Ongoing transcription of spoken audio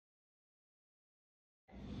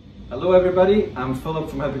Hello everybody, I'm Philip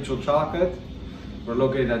from Habitual Chocolate. We're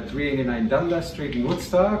located at 389 Dundas Street in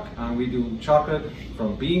Woodstock, and we do chocolate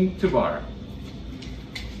from bean to bar.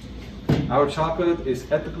 Our chocolate is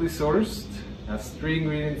ethically sourced, has 3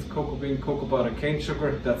 ingredients: cocoa bean, cocoa butter, cane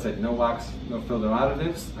sugar. That's it, no wax, no filler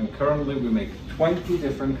additives, and currently we make 20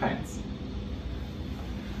 different kinds.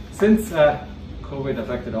 Since COVID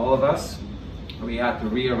affected all of us, we had to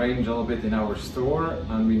rearrange a little bit in our store,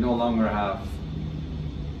 and we no longer have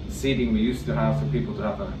seating we used to have for people to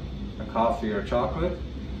have a coffee or chocolate.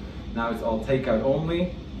 Now it's all takeout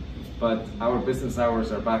only, but our business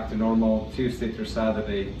hours are back to normal, Tuesday through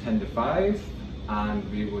Saturday 10 to 5,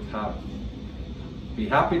 and we would be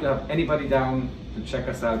happy to have anybody down to check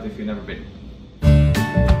us out if you've never been.